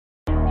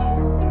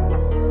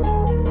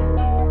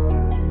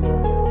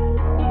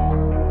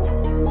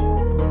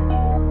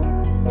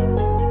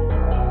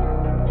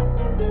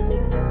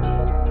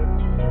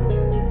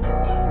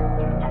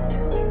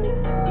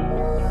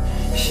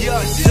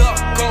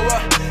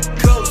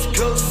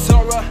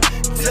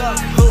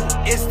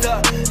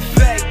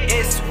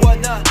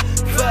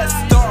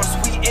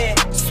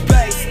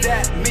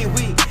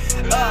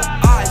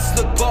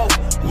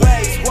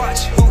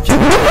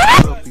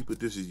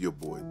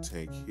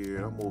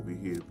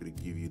here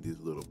to give you this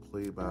little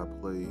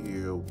play-by-play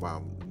here of my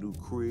new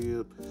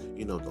crib,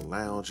 the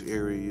lounge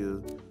area.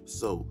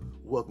 So,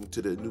 welcome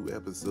to the new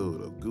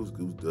episode of Goose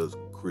Goose Does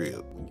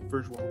Crib. When you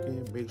first walk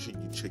in, make sure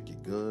you check your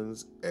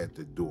guns at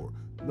the door.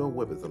 No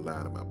weapons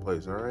allowed in my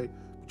place, alright?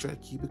 We try to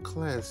keep it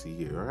classy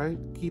here, alright?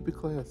 Keep it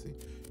classy.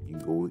 You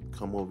can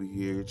come over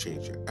here,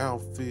 change your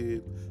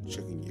outfit,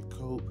 check in your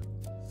coat.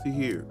 See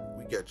here,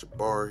 we got your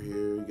bar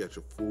here, you got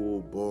your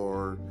full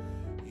bar.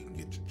 You can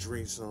get your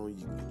drinks on,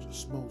 you can get your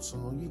smokes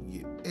on, you can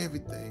get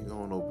everything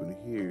on over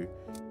here.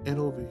 And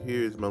over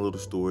here is my little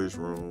storage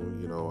room.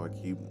 I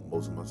keep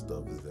most of my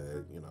stuff is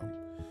at,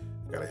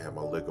 I gotta have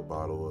my liquor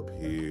bottle up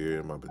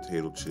here, my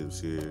potato chips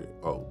here.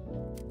 Oh,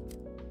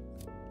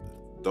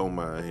 don't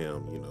mind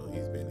him,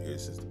 he's been here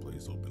since the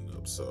place opened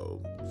up.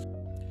 So,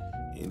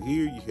 and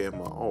here you have my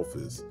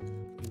office.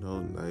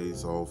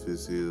 Nice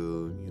office here,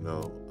 and,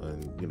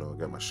 I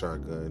got my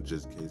shotgun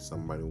just in case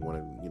somebody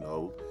wanted,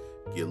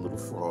 get a little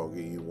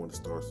froggy, want to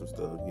start some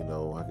stuff,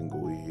 I can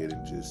go ahead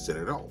and just set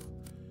it off.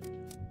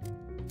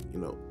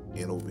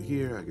 And over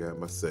here, I got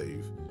my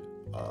safe.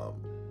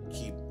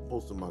 Keep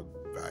most of my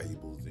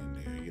valuables in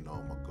there,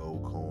 my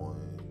gold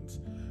coins,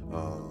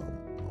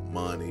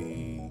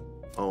 money.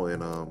 Oh,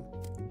 and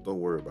don't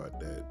worry about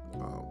that.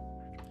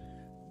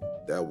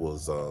 That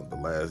was the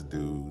last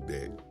dude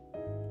that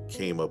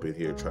came up in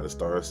here trying to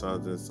start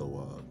something,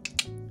 so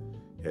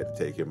had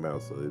to take him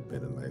out. So it's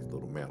been a nice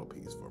little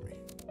mantelpiece for me.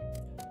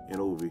 And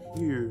over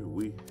here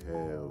we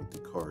have the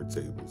card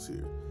tables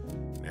here.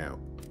 Now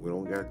we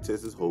don't got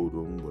Texas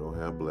Hold'em, we don't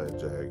have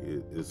blackjack.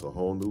 It's a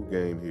whole new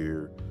game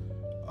here.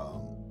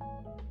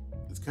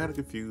 It's kind of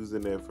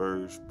confusing at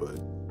first, but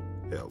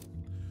hell,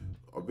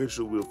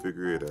 eventually we'll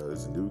figure it out.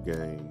 It's a new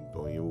game.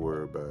 Don't even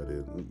worry about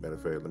it. Matter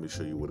of fact, let me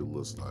show you what it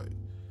looks like.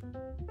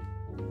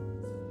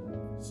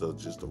 So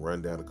just to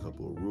run down a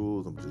couple of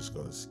rules, I'm just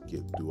gonna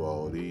skip through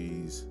all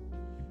these.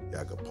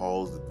 Y'all can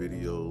pause the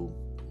video,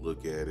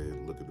 look at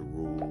it, look at the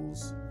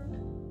rules,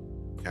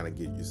 kind of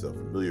get yourself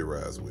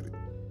familiarized with it.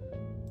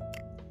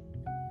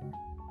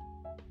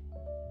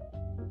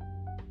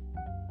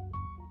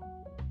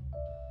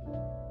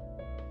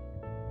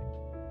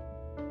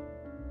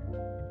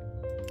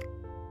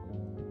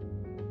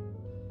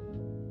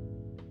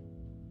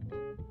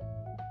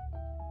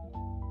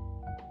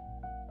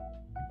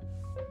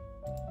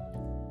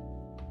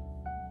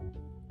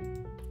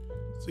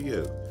 So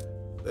yeah,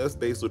 that's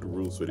basically the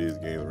rules for these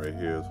games right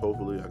here.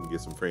 Hopefully I can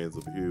get some friends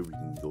over here. We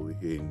can go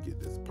ahead and get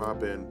this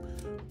popping.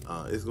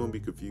 It's going to be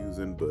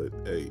confusing, but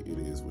hey, it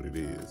is what it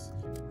is.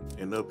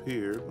 And up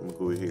here, I'm going to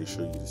go ahead and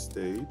show you the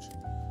stage.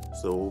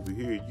 So over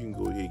here, you can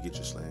go ahead and get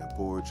your slam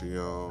poetry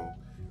on.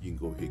 You can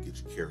go ahead and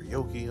get your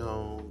karaoke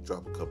on,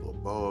 drop a couple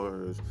of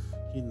bars.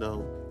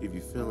 If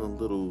you're feeling a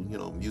little,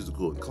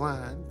 musical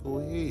inclined, go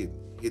ahead,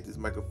 hit this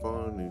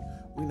microphone. And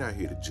we're not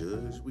here to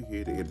judge, we're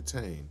here to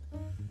entertain.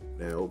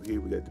 Now over here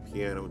we got the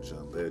piano.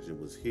 John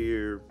Legend was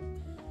here.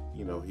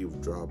 He was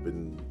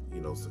dropping,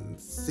 some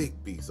sick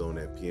beats on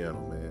that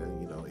piano,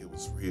 man. It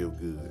was real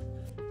good.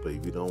 But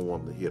if you don't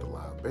want to hear the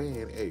live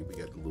band, hey, we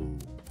got the little,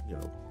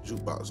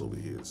 jukebox over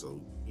here.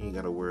 So you ain't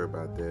got to worry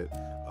about that.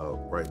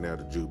 Right now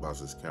the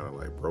jukebox is kind of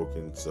like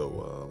broken.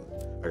 So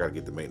I got to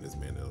get the maintenance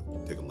man to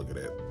take a look at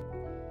that.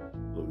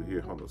 Over here,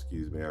 hold on,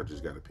 excuse me, I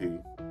just got to pee.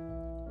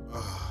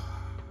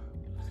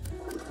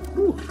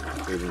 Whew.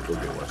 Can't even go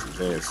get wash his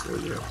hands. So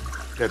yeah.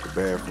 Got the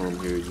bathroom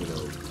here,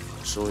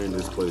 showing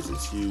this place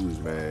is huge,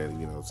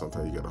 man.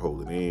 Sometimes you gotta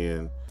hold it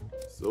in.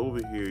 So over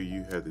here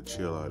you have the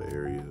chill out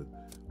area.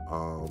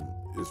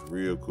 It's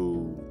real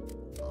cool.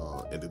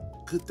 And the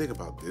good thing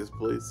about this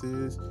place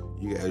is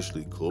you can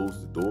actually close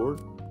the door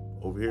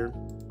over here.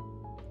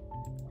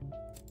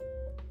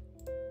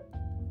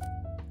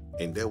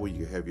 And that way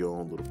you have your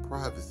own little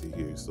privacy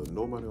here. So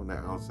nobody on the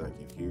outside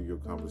can hear your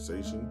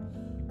conversation.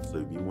 So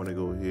if you want to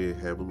go ahead,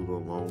 have a little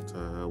alone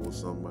time with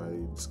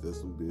somebody, discuss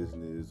some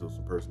business or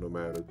some personal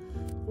matter,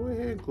 go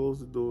ahead and close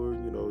the door,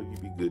 you'll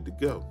be good to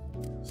go.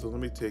 So let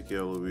me take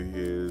y'all over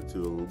here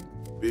to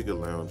a bigger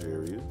lounge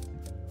area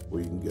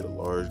where you can get a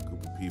large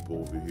group of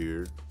people over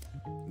here.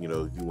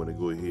 If you want to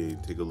go ahead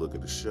and take a look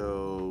at the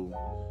show,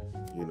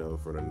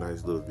 for the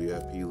nice little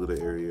VIP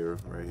little area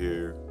right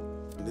here.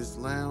 In this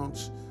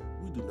lounge,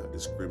 we do not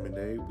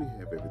discriminate. We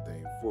have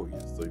everything for you.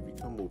 So if you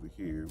come over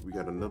here, we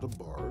got another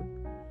bar.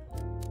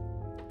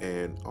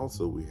 And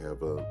also we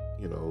have a,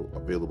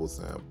 available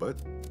sign.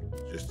 But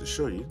just to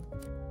show you,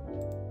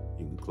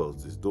 you can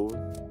close this door.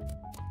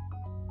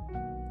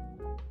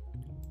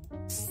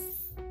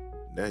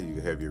 Now you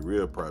can have your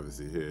real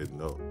privacy here.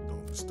 No,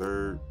 don't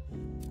disturb.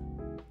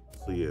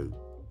 So yeah,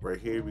 right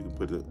here we can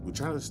we're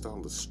trying to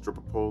install a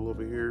stripper pole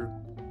over here,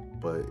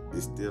 but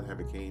it still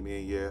haven't came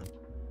in yet.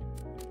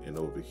 And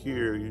over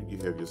here you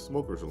have your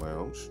smokers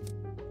lounge.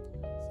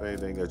 Same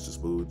thing, got your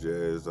smooth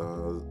jazz,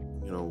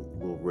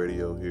 little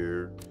radio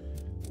here.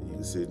 You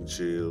can sit and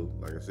chill.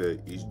 Like I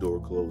said, each door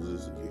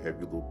closes. You have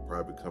your little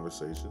private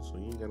conversation, so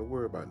you ain't gotta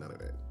worry about none of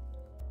that.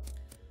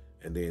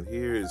 And then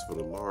here is for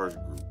the large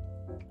group.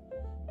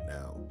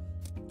 Now,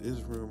 this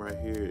room right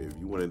here, if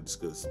you want to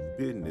discuss some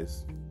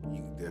business, you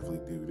can definitely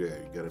do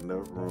that. You got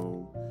enough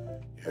room,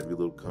 you have your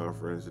little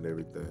conference and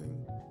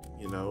everything.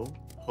 You know,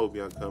 hope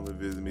y'all come and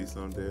visit me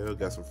someday. I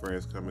got some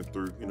friends coming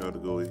through, you know, to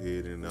go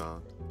ahead and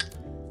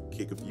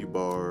kick a few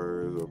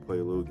bars or play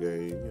a little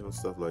game, you know,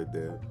 stuff like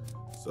that.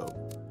 So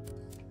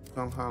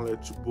come holler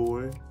at your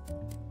boy.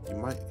 You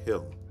might,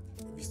 hell,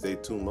 if you stay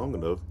tuned long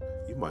enough,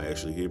 you might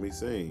actually hear me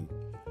sing.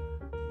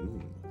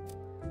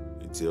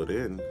 Until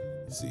then,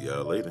 see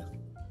y'all later.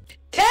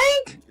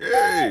 Tank!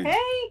 Hey!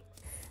 Hey!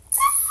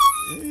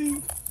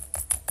 Hey!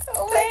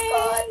 Oh my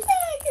god,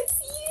 Tank, it's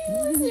you!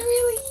 Is it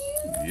really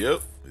you?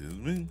 Yep, it's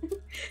me.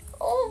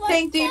 Oh my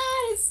Tank, god,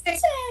 it's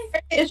Tank!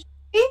 Is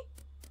she?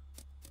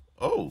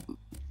 Oh.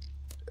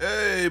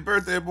 Hey,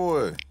 birthday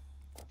boy.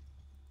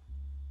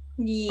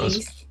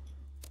 Yes.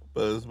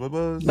 Buzz, buzz,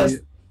 buzz. Buzz.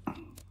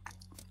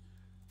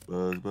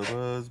 Buzz,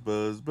 buzz, buzz,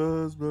 buzz,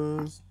 buzz,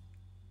 buzz.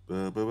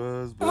 Buzz,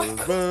 buzz,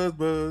 buzz, buzz,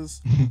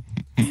 buzz.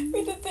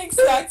 We did the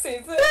exact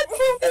same thing. That's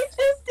what we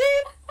just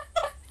did.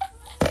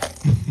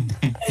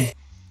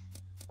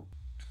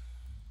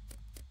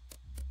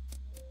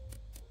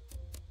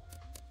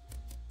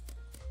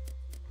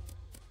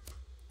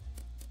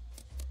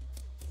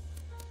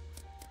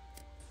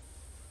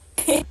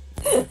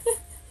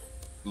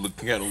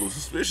 Looking kind of a little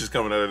suspicious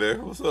coming out of there.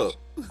 What's up?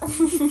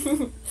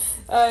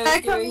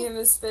 I'm giving him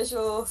a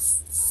special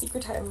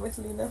secret time with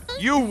Luna.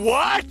 You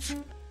what?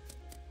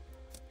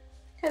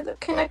 Hello,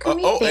 can I come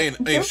in?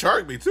 And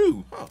Shark me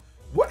too. Huh.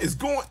 What is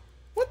going?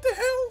 What the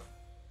hell?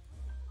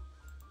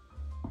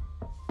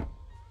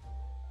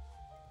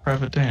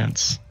 Private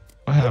dance.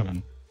 What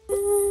happened?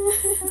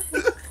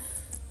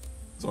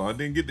 So I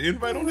didn't get the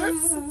invite on that?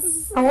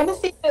 I want to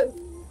see it.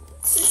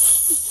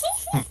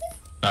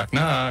 Knock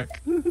knock.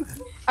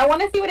 I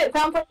want to see what it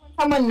sounds like when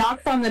someone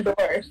knocks on the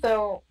door.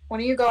 So when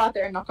do you go out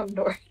there and knock on the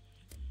door?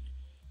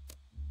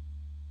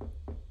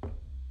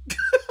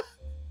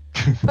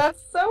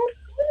 That's so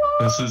cool.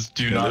 This is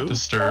do not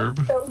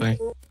disturb. So Thank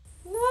cool.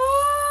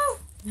 No!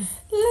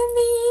 Let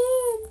me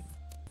in!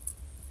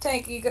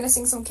 Tank, are you gonna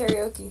sing some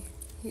karaoke?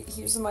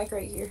 Here's the mic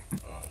right here.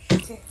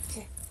 Okay,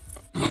 okay.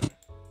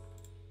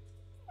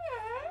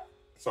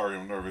 Sorry,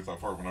 I'm nervous. I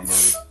fart when I'm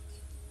nervous.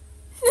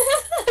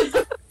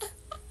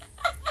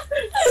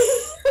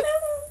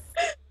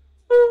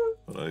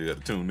 Oh, you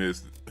gotta tune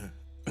this.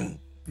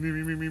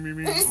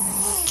 me.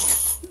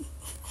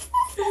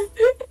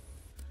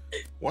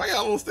 Why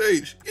y'all on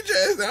stage? Get your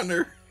ass down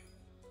there.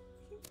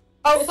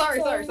 Oh, sorry.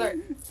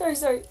 Sorry.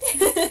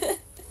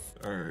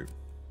 Alright.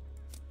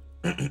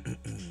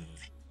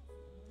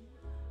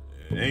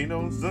 Ain't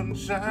no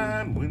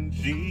sunshine when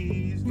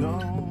she's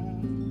gone.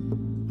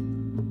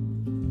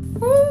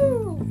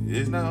 Woo!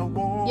 It's not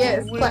warm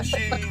Yes, when clap.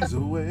 she's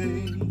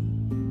away.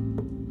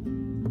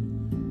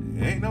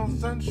 Ain't no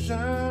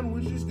sunshine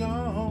when she's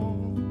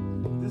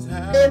gone. This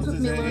house Dance with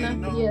me, ain't Luna.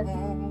 no Yes.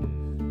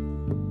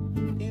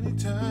 home.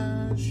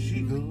 Anytime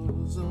she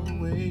goes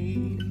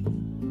away.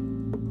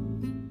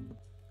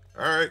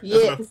 Alright, that's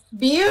Yes, enough.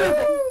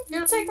 beautiful.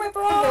 You take my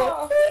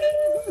bra!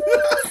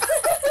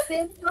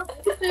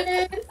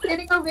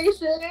 Standing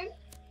ovation.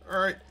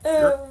 Alright.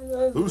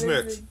 Oh, Who's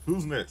next?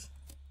 Who's next?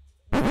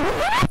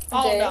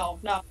 Oh Jay. no,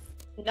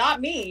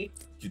 not me.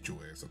 Get your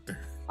ass up there.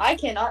 I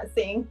cannot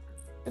sing.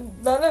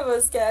 None of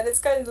us can. It's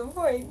kind of the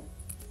point.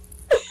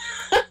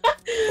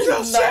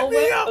 Yo, set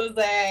me up.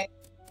 Jose.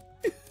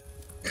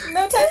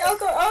 No, Tank, I'll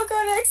go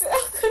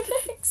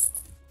next.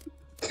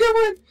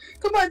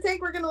 Come on,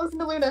 Tank. We're gonna listen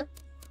to Luna.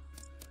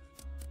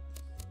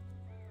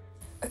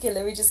 Okay,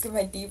 let me just get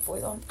my deep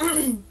voice on.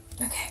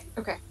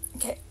 Okay.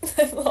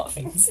 I'm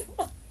laughing too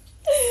much.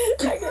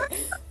 Okay.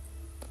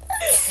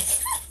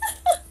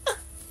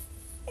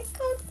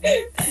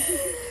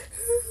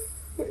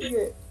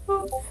 Okay.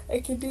 I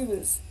can do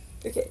this.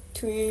 Okay.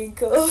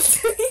 Twinkle,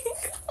 twinkle.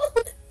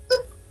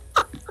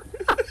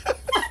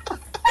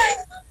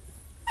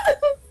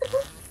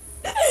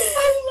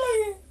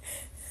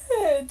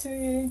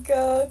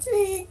 Twinkle,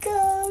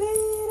 twinkle,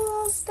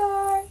 little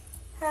star,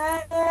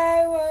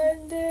 I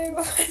wonder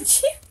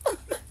what you are.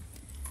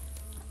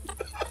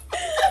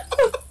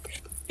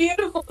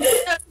 Beautiful.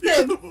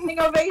 Standing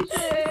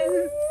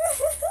ovation.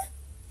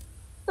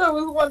 That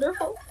was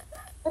wonderful.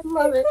 I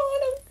love it.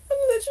 I'm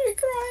literally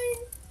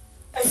crying.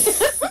 I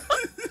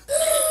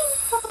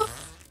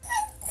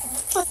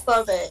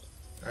love it.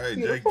 Alright,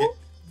 Beautiful.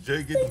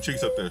 Jay, get them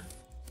chicks up there.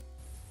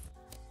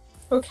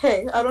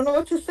 Okay, I don't know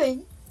what to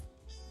sing.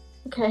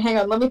 Okay, hang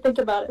on. Let me think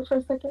about it for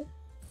a second.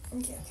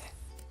 Okay.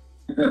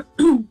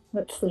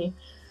 Let's see.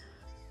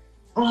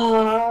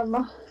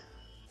 Now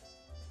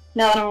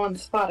that I'm on the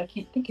spot, I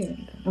can't think of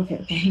anything.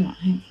 Okay, hang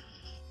on.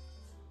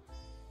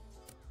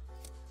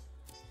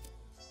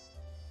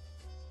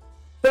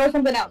 Throw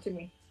something out to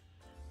me.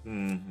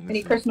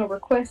 Any personal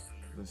requests?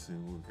 Let's see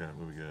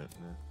what we got.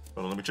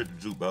 Hold on, let me check the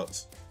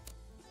jukebox.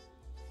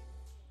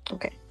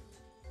 Okay.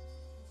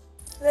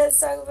 Let's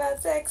talk about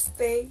sex,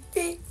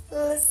 baby.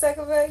 Let's talk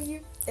about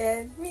you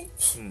and me.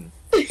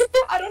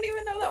 I don't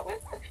even know that one.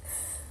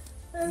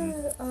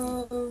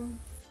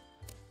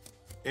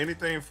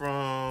 Anything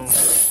from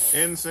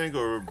NSYNC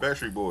or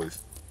Backstreet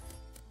Boys?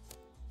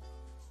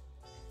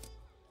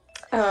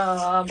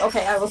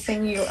 Okay, I will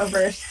sing you a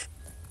verse.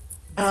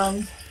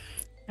 Hold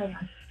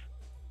on.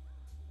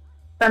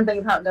 I'm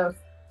thinking how it goes.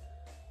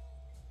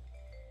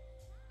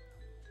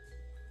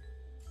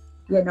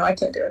 Yeah, no, I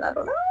can't do it. I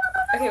don't know.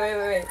 Okay,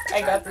 wait.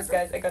 I got this,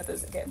 guys. I got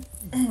this. Okay.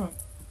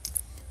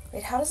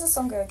 Wait, how does this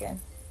song go again?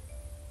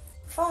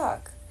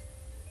 Fuck.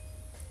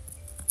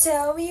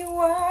 Tell me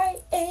why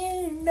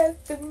ain't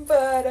nothing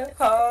but a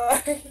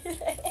heartache.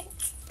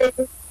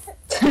 Ain't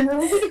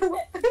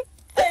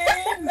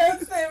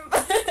nothing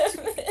but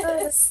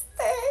a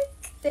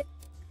mistake.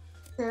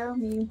 Tell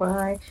me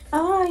why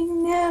I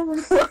never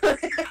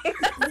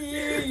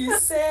Hear you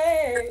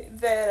say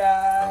that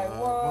I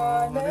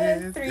want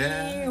a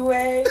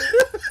three-way.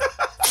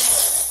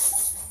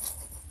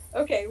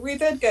 Okay, we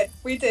did good.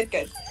 We did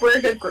good. We're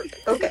a good group.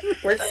 Okay,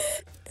 we're done.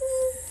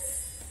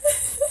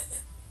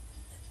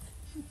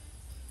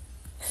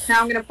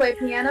 Now I'm gonna play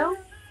piano.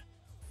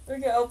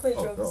 Okay, I'll play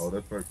drums. Oh,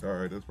 that's perfect. All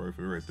right, that's perfect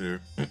right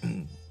there.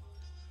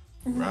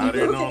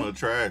 Riding on a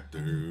tractor,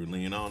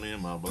 lean on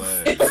in my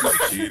black,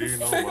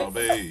 cheating on my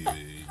baby.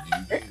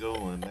 You be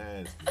going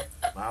nasty.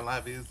 My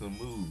life is a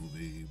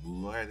movie,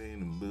 boy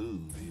in a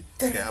movie.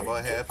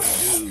 Cowboy hat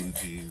and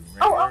Gucci,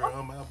 ring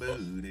on my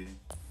booty.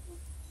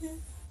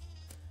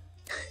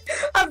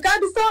 I've got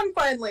the song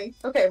finally.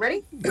 Okay,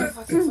 ready? Okay,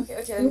 let me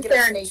get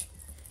Serenade.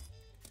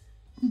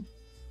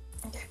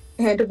 Okay.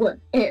 And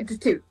one,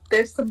 and two.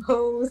 There's some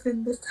hoes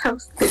in this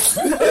house.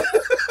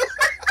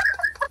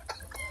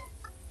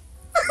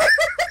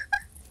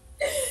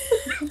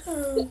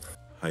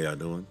 How y'all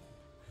doing?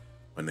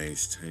 My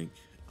name's Tank.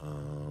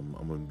 I'm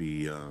gonna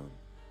be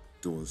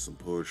doing some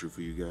poetry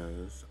for you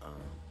guys.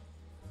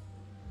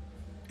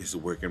 It's a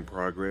work in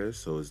progress,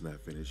 so it's not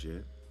finished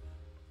yet.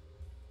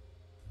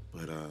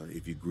 But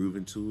if you groove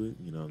into it,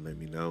 you know, let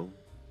me know.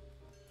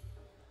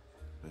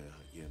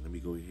 Yeah, let me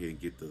go ahead and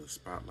get the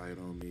spotlight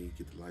on me,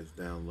 get the lights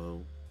down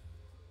low.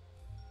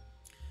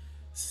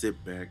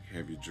 Sit back,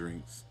 have your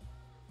drinks,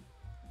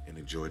 and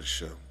enjoy the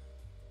show.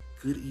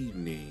 Good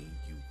evening,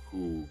 you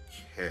cool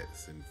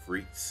cats and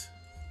freaks.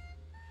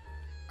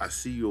 I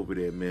see you over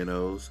there,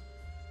 Minnows.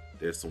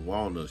 There's some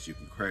walnuts you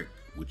can crack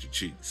with your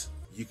cheeks.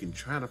 You can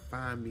try to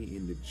find me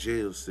in the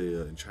jail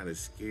cell and try to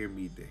scare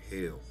me to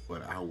hell,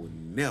 but I will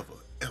never,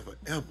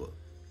 ever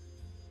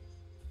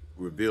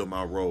reveal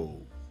my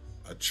role.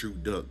 A true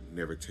duck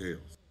never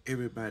tells.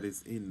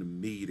 Everybody's in the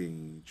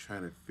meeting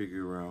trying to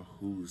figure out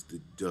who's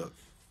the duck.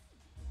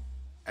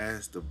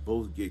 As the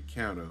votes get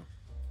counted,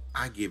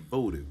 I get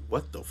voted.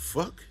 What the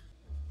fuck?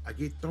 I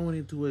get thrown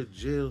into a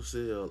jail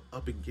cell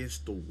up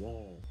against the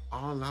wall.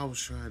 All I was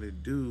trying to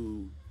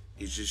do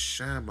is just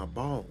shine my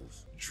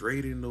balls.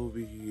 Trading over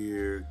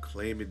here,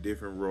 claiming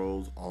different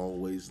roles,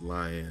 always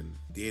lying.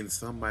 Then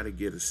somebody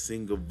get a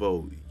single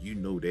vote, you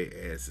know their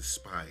ass is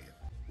spying.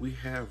 We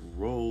have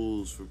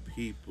roles for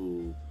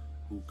people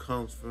who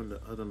comes from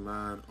the other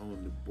line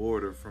on the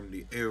border from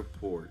the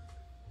airport.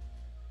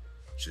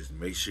 Just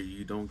make sure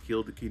you don't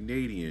kill the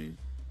Canadian.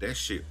 That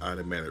shit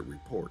automatic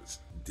reports.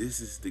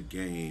 This is the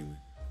game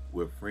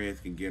where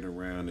friends can get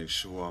around and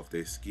show off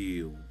their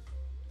skill.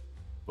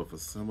 But for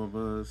some of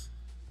us,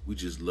 we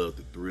just love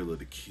the thrill of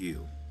the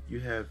kill. You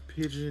have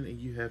pigeon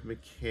and you have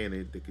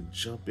mechanic that can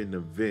jump in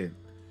the vent.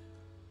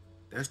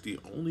 That's the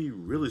only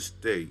real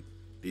estate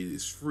that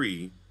is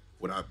free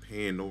without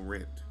paying no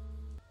rent.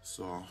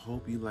 So I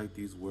hope you like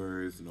these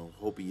words and I'm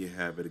hoping you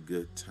have a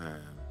good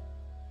time.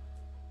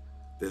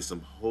 There's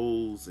some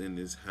holes in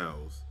this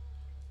house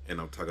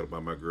and I'm talking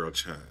about my girl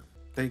Chime.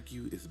 Thank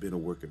you, it's been a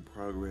work in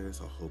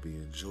progress. I hope you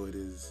enjoy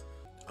this.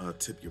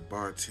 Tip your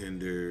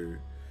bartender.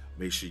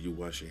 Make sure you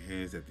wash your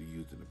hands after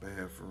using the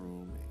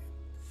bathroom. And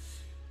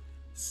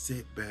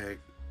sit back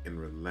and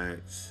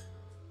relax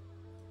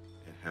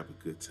and have a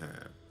good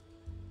time.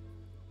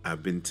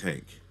 I've been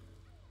Tank.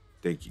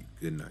 Thank you.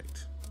 Good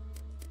night.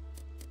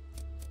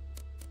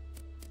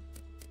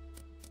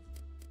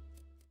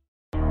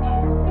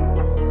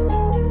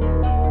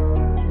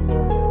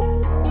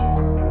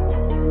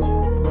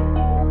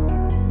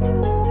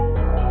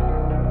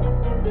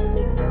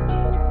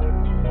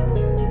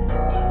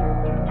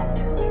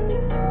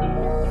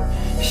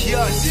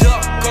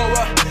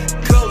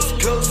 Goose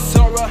Goose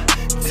or a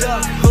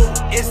duck. Who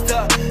is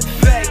the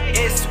fake?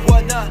 It's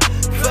one of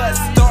the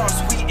stars.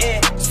 We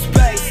in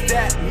space.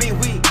 That mean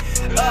we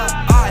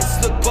eyes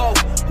look both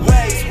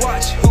ways.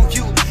 Watch who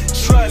you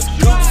trust.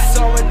 Goose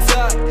or a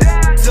duck.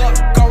 Duck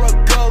or a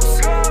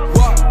ghost.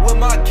 Walk with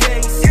my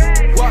gaze.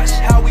 Watch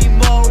how we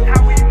move.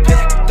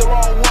 Pick the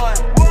wrong one.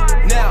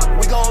 Now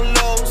we gon'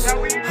 lose.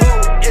 Who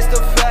is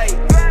the fake?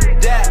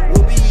 That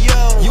will be you.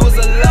 You was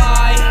a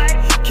lie.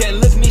 Can't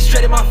look me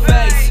straight in my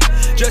face.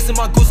 Dressing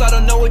my goose, I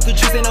don't know what to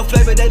choose. Ain't no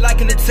flavor, they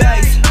liking the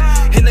taste.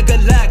 In the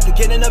galactic,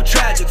 getting up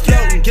tragic.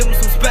 Floating, give him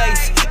some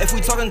space. If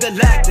we talking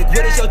galactic,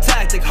 what is your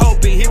tactic?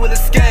 Hoping he will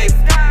escape.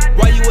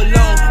 Why you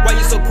alone? Why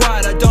you so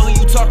quiet? I don't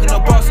hear you talking,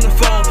 no boss on the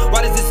phone.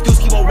 Why does this goose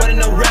keep on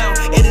running around?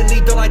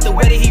 Italy don't like the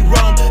way that he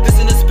roam. This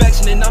an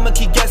inspection and I'ma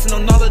keep guessing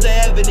on all of the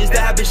evidence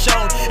that have been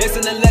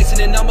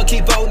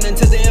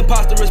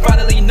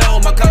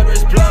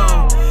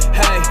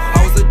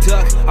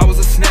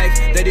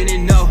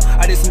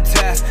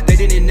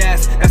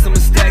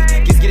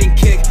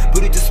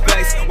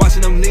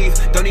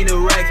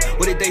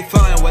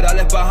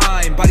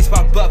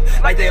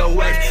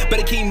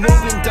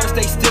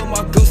still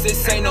my goose,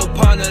 this ain't no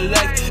pond of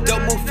lake.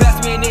 Don't move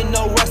fast, man, in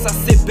no rush, I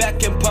sit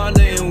back and